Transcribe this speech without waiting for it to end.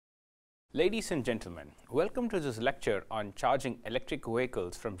Ladies and gentlemen, welcome to this lecture on charging electric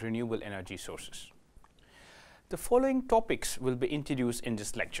vehicles from renewable energy sources. The following topics will be introduced in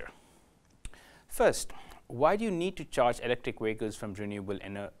this lecture. First, why do you need to charge electric vehicles from renewable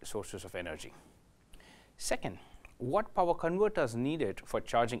sources of energy? Second, what power converters needed for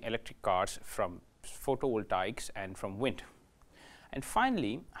charging electric cars from photovoltaics and from wind? And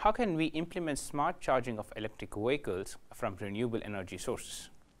finally, how can we implement smart charging of electric vehicles from renewable energy sources?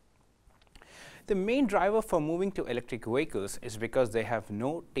 The main driver for moving to electric vehicles is because they have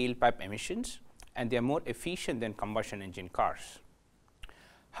no tailpipe emissions and they are more efficient than combustion engine cars.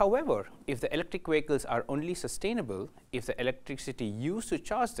 However, if the electric vehicles are only sustainable if the electricity used to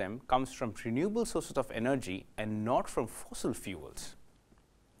charge them comes from renewable sources of energy and not from fossil fuels.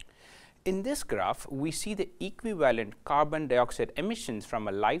 In this graph, we see the equivalent carbon dioxide emissions from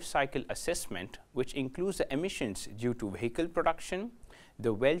a life cycle assessment, which includes the emissions due to vehicle production,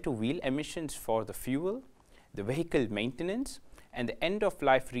 the well-to-wheel emissions for the fuel, the vehicle maintenance, and the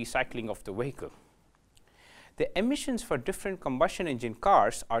end-of-life recycling of the vehicle. The emissions for different combustion engine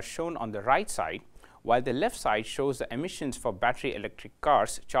cars are shown on the right side, while the left side shows the emissions for battery electric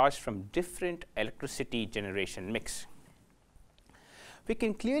cars charged from different electricity generation mix. We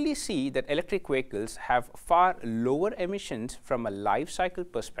can clearly see that electric vehicles have far lower emissions from a life cycle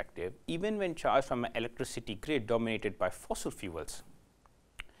perspective, even when charged from an electricity grid dominated by fossil fuels.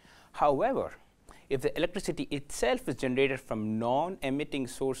 However, if the electricity itself is generated from non-emitting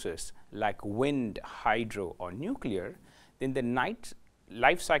sources like wind, hydro, or nuclear, then the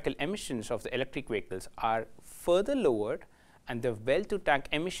life cycle emissions of the electric vehicles are further lowered and the well-to-tank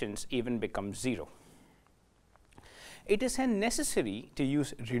emissions even become zero. It is hence necessary to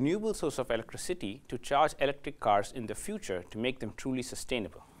use renewable source of electricity to charge electric cars in the future to make them truly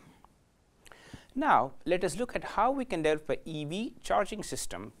sustainable. Now, let us look at how we can develop an EV charging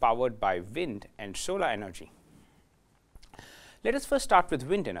system powered by wind and solar energy. Let us first start with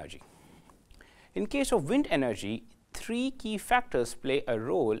wind energy. In case of wind energy, three key factors play a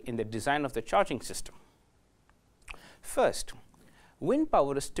role in the design of the charging system. First, wind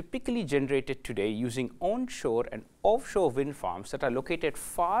power is typically generated today using onshore and offshore wind farms that are located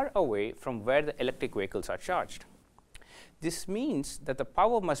far away from where the electric vehicles are charged. This means that the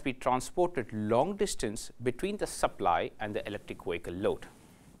power must be transported long distance between the supply and the electric vehicle load.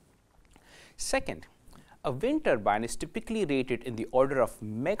 Second, a wind turbine is typically rated in the order of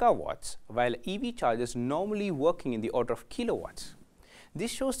megawatts, while EV charger is normally working in the order of kilowatts.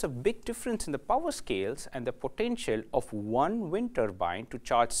 This shows a big difference in the power scales and the potential of one wind turbine to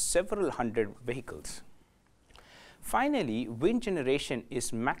charge several hundred vehicles. Finally, wind generation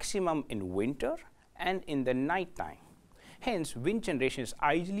is maximum in winter and in the night time. Hence, wind generation is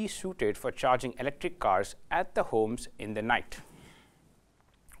ideally suited for charging electric cars at the homes in the night.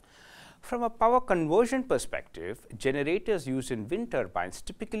 From a power conversion perspective, generators used in wind turbines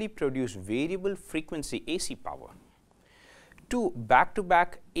typically produce variable frequency AC power. Two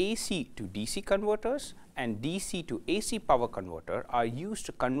back-to-back AC to DC converters and DC to AC power converter are used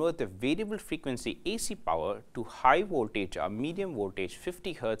to convert the variable frequency AC power to high voltage or medium voltage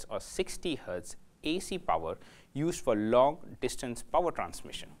 50 Hz or 60 Hz AC power used for long distance power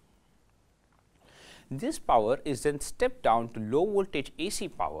transmission. This power is then stepped down to low voltage AC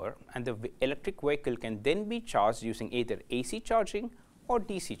power, and the electric vehicle can then be charged using either AC charging or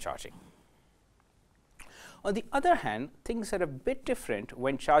DC charging. On the other hand, things are a bit different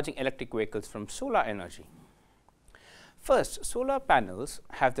when charging electric vehicles from solar energy. First, solar panels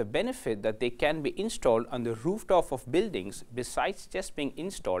have the benefit that they can be installed on the rooftop of buildings besides just being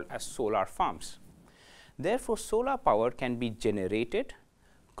installed as solar farms. Therefore, solar power can be generated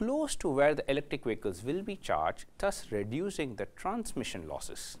close to where the electric vehicles will be charged, thus reducing the transmission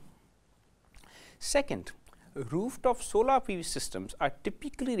losses. Second, rooftop solar PV systems are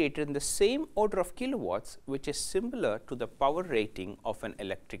typically rated in the same order of kilowatts, which is similar to the power rating of an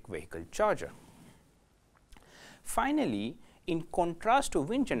electric vehicle charger. Finally, in contrast to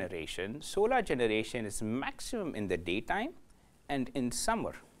wind generation, solar generation is maximum in the daytime and in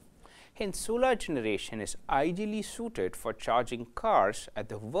summer. Hence, solar generation is ideally suited for charging cars at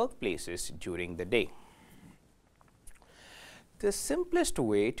the workplaces during the day. The simplest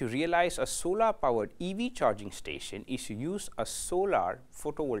way to realize a solar-powered EV charging station is to use a solar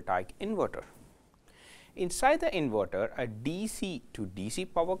photovoltaic inverter. Inside the inverter, a DC to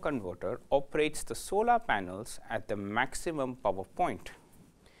DC power converter operates the solar panels at the maximum power point.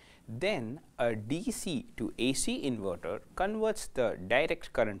 Then, a DC to AC inverter converts the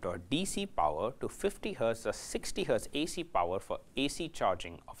direct current or DC power to 50 Hz or 60 Hz AC power for AC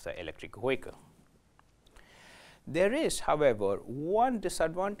charging of the electric vehicle. There is, however, one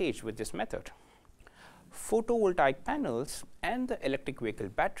disadvantage with this method. Photovoltaic panels and the electric vehicle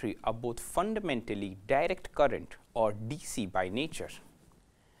battery are both fundamentally direct current or DC by nature.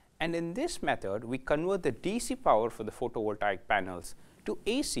 And in this method, we convert the DC power for the photovoltaic panels to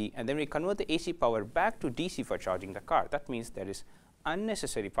AC, and then we convert the AC power back to DC for charging the car. That means there is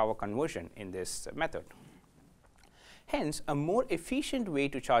unnecessary power conversion in this method. Hence, a more efficient way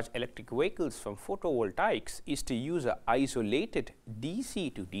to charge electric vehicles from photovoltaics is to use an isolated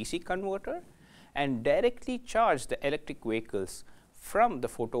DC to DC converter and directly charge the electric vehicles from the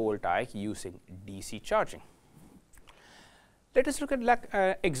photovoltaic using DC charging. Let us look at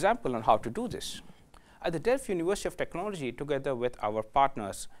an example on how to do this. At the Delft University of Technology, together with our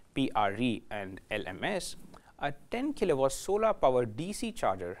partners PRE and LMS, a 10 kilowatt solar power DC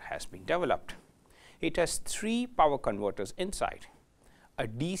charger has been developed. It has 3 power converters inside: a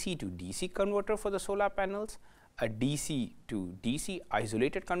DC to DC converter for the solar panels, a DC to DC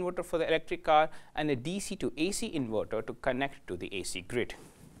isolated converter for the electric car, and a DC to AC inverter to connect to the AC grid.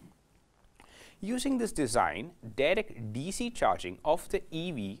 Using this design, direct DC charging of the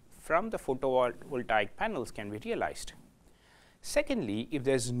EV from the photovoltaic panels can be realized. Secondly, if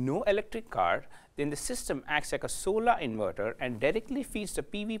there is no electric car, then the system acts like a solar inverter and directly feeds the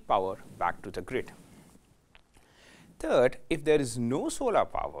PV power back to the grid. Third, if there is no solar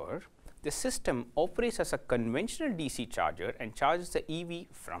power, the system operates as a conventional DC charger and charges the EV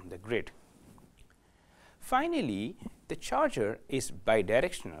from the grid. Finally, the charger is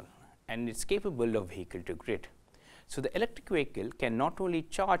bidirectional and it's capable of vehicle to grid. So the electric vehicle can not only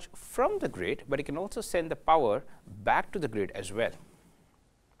charge from the grid, but it can also send the power back to the grid as well.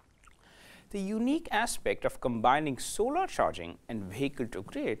 The unique aspect of combining solar charging and vehicle to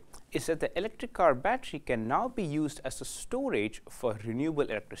grid is that the electric car battery can now be used as a storage for renewable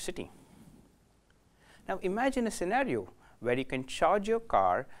electricity. Now imagine a scenario where you can charge your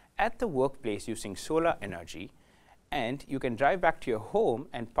car at the workplace using solar energy, and you can drive back to your home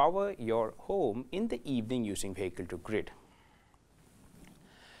and power your home in the evening using vehicle to grid.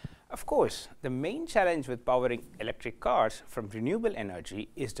 Of course, the main challenge with powering electric cars from renewable energy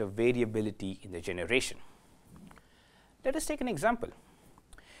is the variability in the generation. Let us take an example.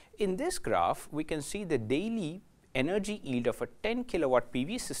 In this graph, we can see the daily energy yield of a 10 kilowatt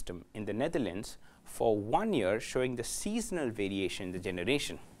PV system in the Netherlands for 1 year, showing the seasonal variation in the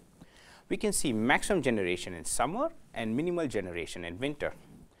generation. We can see maximum generation in summer and minimal generation in winter.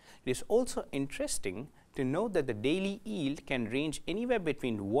 It is also interesting to note that the daily yield can range anywhere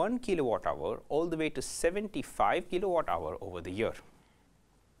between 1 kilowatt hour all the way to 75 kilowatt hour over the year.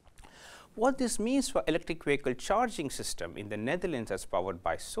 What this means for electric vehicle charging system in the Netherlands as powered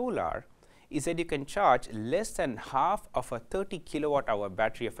by solar is that you can charge less than half of a 30 kilowatt hour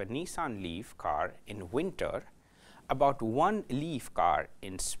battery of a Nissan Leaf car in winter, about 1 Leaf car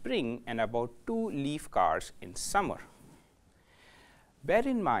in spring, and about 2 Leaf cars in summer. Bear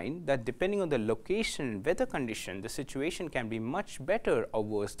in mind that depending on the location and weather condition, the situation can be much better or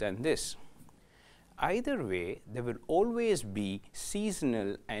worse than this. Either way, there will always be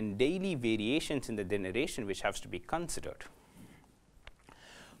seasonal and daily variations in the generation which has to be considered.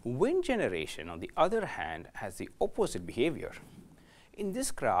 Wind generation, on the other hand, has the opposite behavior. In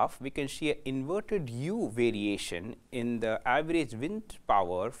this graph, we can see an inverted U variation in the average wind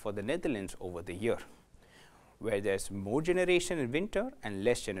power for the Netherlands over the year, where there's more generation in winter and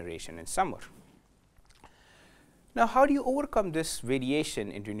less generation in summer. Now, how do you overcome this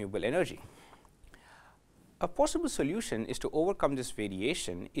variation in renewable energy? A possible solution is to overcome this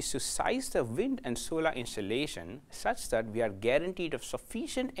variation is to size the wind and solar installation such that we are guaranteed of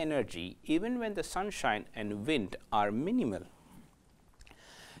sufficient energy even when the sunshine and wind are minimal.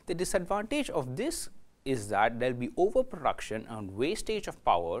 The disadvantage of this is that there will be overproduction and wastage of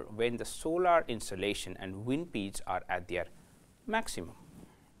power when the solar installation and wind speeds are at their maximum.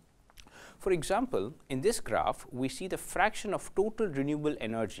 For example, in this graph, we see the fraction of total renewable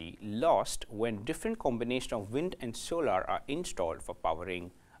energy lost when different combinations of wind and solar are installed for powering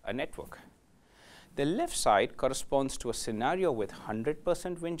a network. The left side corresponds to a scenario with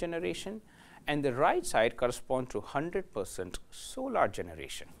 100% wind generation, and the right side corresponds to 100% solar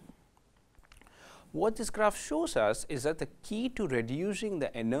generation. What this graph shows us is that the key to reducing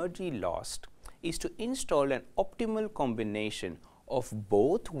the energy lost is to install an optimal combination of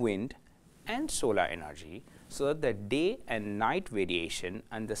both wind and solar energy so that the day and night variation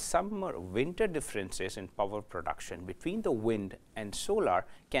and the summer winter differences in power production between the wind and solar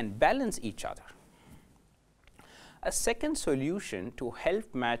can balance each other. A second solution to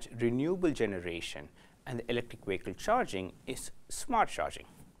help match renewable generation and the electric vehicle charging is smart charging.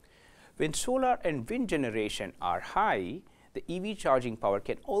 When solar and wind generation are high, the EV charging power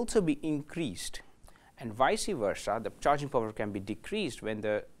can also be increased, and vice versa, the charging power can be decreased when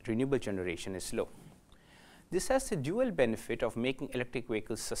the renewable generation is low. This has the dual benefit of making electric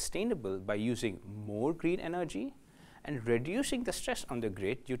vehicles sustainable by using more green energy and reducing the stress on the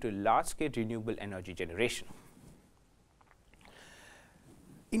grid due to large-scale renewable energy generation.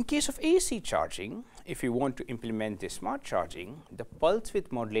 In case of AC charging, if you want to implement the smart charging, the pulse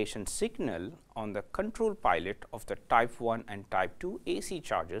width modulation signal on the control pilot of the Type 1 and Type 2 AC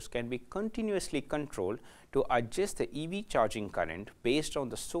chargers can be continuously controlled to adjust the EV charging current based on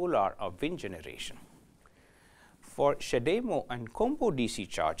the solar or wind generation. For CHAdeMO and Combo DC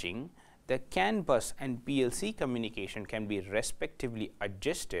charging, the CAN bus and PLC communication can be respectively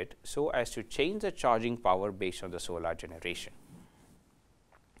adjusted so as to change the charging power based on the solar generation.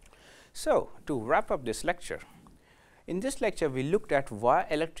 So, to wrap up this lecture, in this lecture we looked at why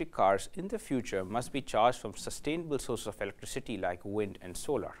electric cars in the future must be charged from sustainable sources of electricity like wind and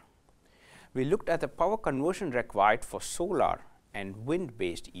solar. We looked at the power conversion required for solar and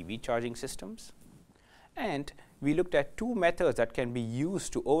wind-based EV charging systems. And we looked at two methods that can be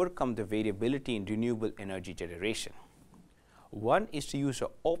used to overcome the variability in renewable energy generation. One is to use an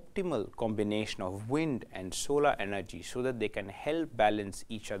optimal combination of wind and solar energy so that they can help balance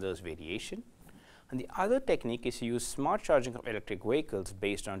each other's variation. And the other technique is to use smart charging of electric vehicles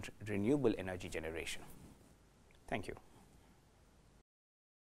based on renewable energy generation. Thank you.